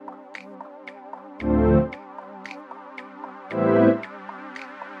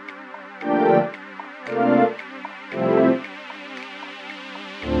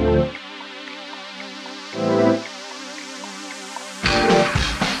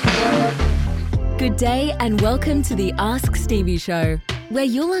Good day and welcome to the Ask Stevie Show, where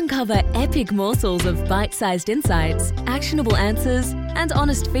you'll uncover epic morsels of bite-sized insights, actionable answers, and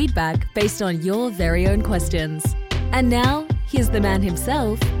honest feedback based on your very own questions. And now, here's the man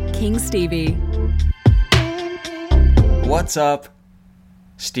himself, King Stevie. What's up?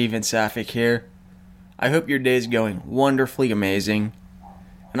 Steven Safick here. I hope your day is going wonderfully amazing.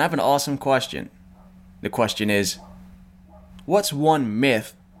 And I have an awesome question. The question is, what's one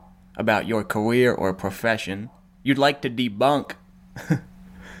myth about your career or profession you'd like to debunk?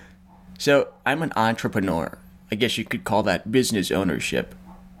 So, I'm an entrepreneur. I guess you could call that business ownership.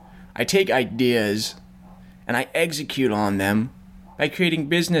 I take ideas and I execute on them by creating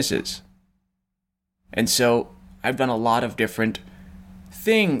businesses. And so, I've done a lot of different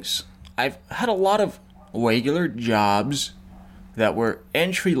things. I've had a lot of regular jobs that were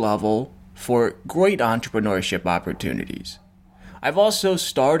entry level for great entrepreneurship opportunities. I've also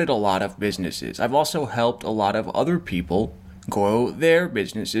started a lot of businesses. I've also helped a lot of other people grow their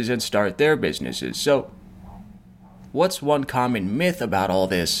businesses and start their businesses. So, what's one common myth about all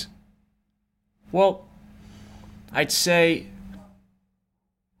this? Well, I'd say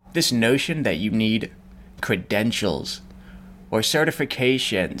this notion that you need credentials or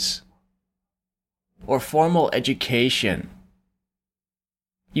certifications or formal education.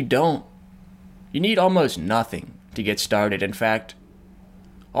 You don't. You need almost nothing to get started. In fact,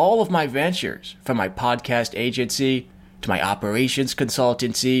 all of my ventures, from my podcast agency to my operations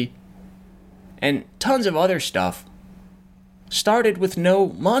consultancy and tons of other stuff, started with no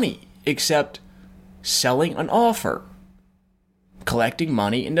money except selling an offer, collecting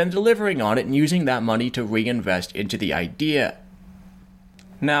money and then delivering on it and using that money to reinvest into the idea.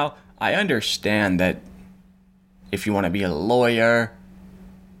 Now, I understand that if you want to be a lawyer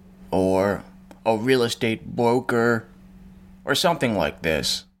or a real estate broker or something like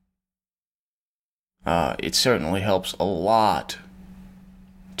this, it certainly helps a lot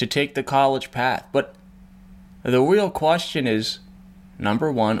to take the college path. But the real question is,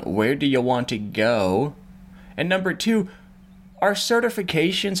 number one, where do you want to go? And number two, are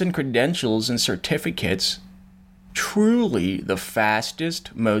certifications and credentials and certificates truly the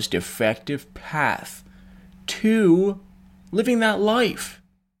fastest, most effective path to living that life?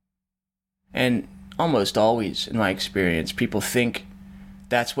 And almost always, in my experience, people think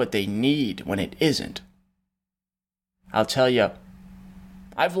that's what they need when it isn't. I'll tell you,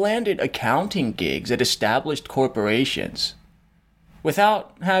 I've landed accounting gigs at established corporations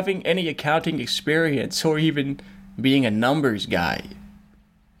without having any accounting experience or even being a numbers guy.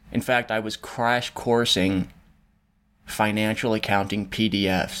 In fact, I was crash coursing financial accounting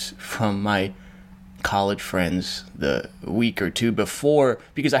PDFs from my college friends the week or two before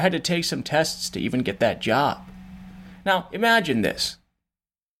because I had to take some tests to even get that job. Now, imagine this.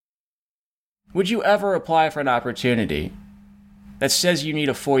 Would you ever apply for an opportunity that says you need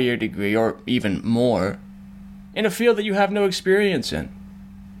a 4-year degree or even more in a field that you have no experience in?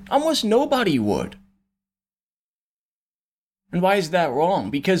 Almost nobody would. And why is that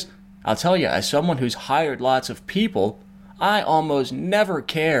wrong? Because I'll tell you, as someone who's hired lots of people, I almost never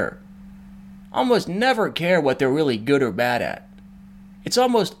care what they're really good or bad at. It's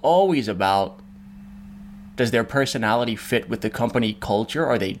almost always about, does their personality fit with the company culture?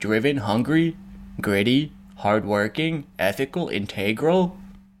 Are they driven, hungry, gritty, hardworking, ethical, integral?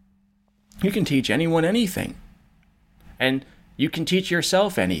 You can teach anyone anything. And you can teach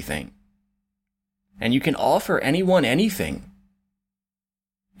yourself anything. And you can offer anyone anything.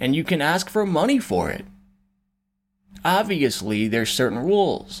 And you can ask for money for it. Obviously, there's certain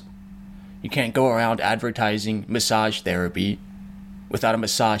rules. You can't go around advertising massage therapy without a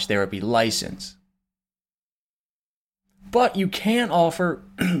massage therapy license. But you can offer,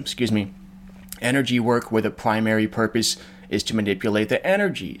 energy work where the primary purpose is to manipulate the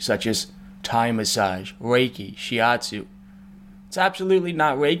energy, such as Thai massage, Reiki, Shiatsu. It's absolutely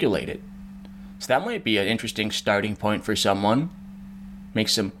not regulated. So that might be an interesting starting point for someone. Make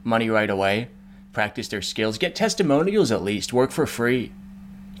some money right away, practice their skills, get testimonials at least, work for free.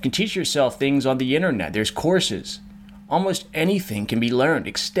 You can teach yourself things on the internet. There's courses. Almost anything can be learned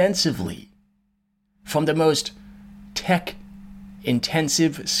extensively. From the most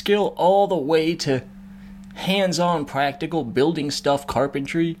tech-intensive skill all the way to hands-on practical building stuff,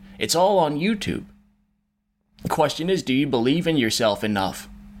 carpentry. It's all on YouTube. The question is, do you believe in yourself enough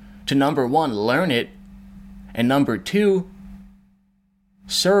to, number one, learn it, and number two,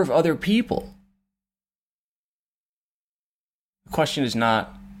 serve other people? The question is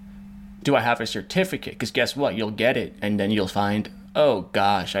not, do I have a certificate? Because guess what? You'll get it, and then you'll find, oh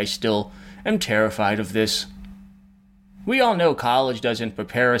gosh, I still am terrified of this. We all know college doesn't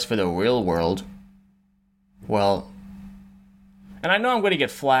prepare us for the real world. Well, and I know I'm going to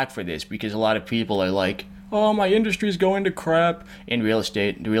get flack for this because a lot of people are like, oh, my industry's going to crap. In real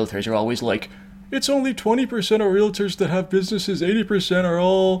estate, the realtors are always like, it's only 20% of realtors that have businesses, 80% are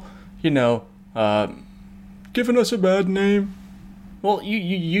all, giving us a bad name. Well,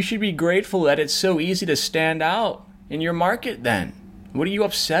 you should be grateful that it's so easy to stand out in your market then. What are you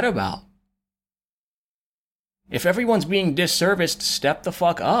upset about? If everyone's being disserviced, step the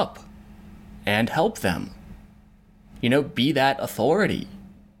fuck up and help them. Be that authority.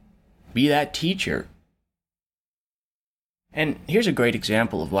 Be that teacher. And here's a great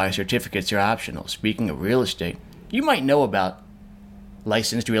example of why certificates are optional. Speaking of real estate, you might know about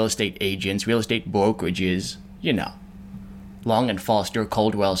licensed real estate agents, real estate brokerages, Long and Foster,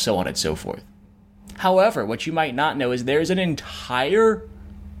 Coldwell, so on and so forth. However, what you might not know is there's an entire,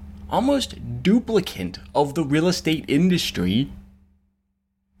 almost duplicate of the real estate industry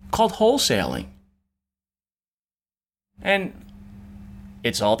called wholesaling. And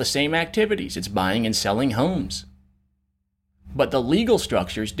it's all the same activities. It's buying and selling homes. But the legal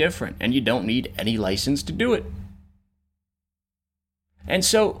structure is different, and you don't need any license to do it. And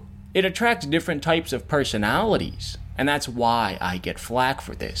so it attracts different types of personalities, and that's why I get flack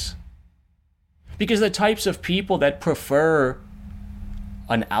for this. Because the types of people that prefer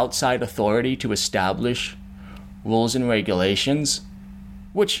an outside authority to establish rules and regulations,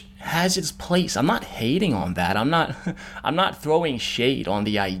 which has its place. I'm not hating on that. I'm not throwing shade on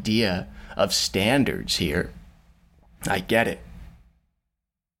the idea of standards here. I get it.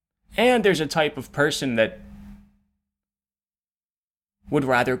 And there's a type of person that would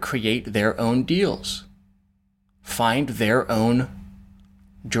rather create their own deals, find their own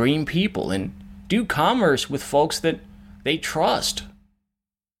dream people, and do commerce with folks that they trust.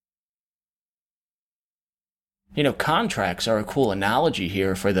 Contracts are a cool analogy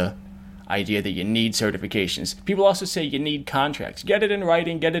here for the idea that you need certifications. People also say you need contracts. Get it in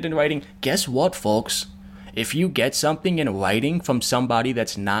writing, get it in writing. Guess what, folks? If you get something in writing from somebody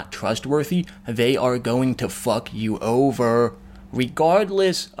that's not trustworthy, they are going to fuck you over,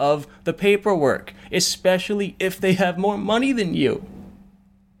 regardless of the paperwork, especially if they have more money than you.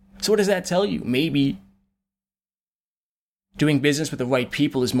 So what does that tell you? Maybe doing business with the right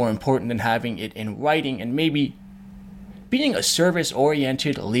people is more important than having it in writing, and maybe being a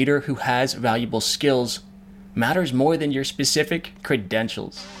service-oriented leader who has valuable skills matters more than your specific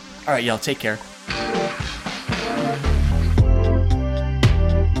credentials. All right, y'all, take care.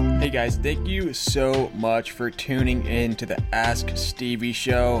 Hey guys, thank you so much for tuning in to the Ask Stevie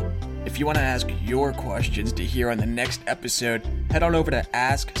Show. If you want to ask your questions to hear on the next episode, head on over to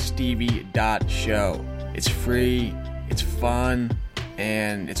askstevie.show. It's free, it's fun,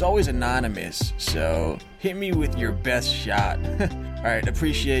 and it's always anonymous, so hit me with your best shot. Alright,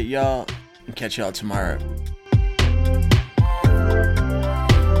 appreciate y'all, and catch y'all tomorrow.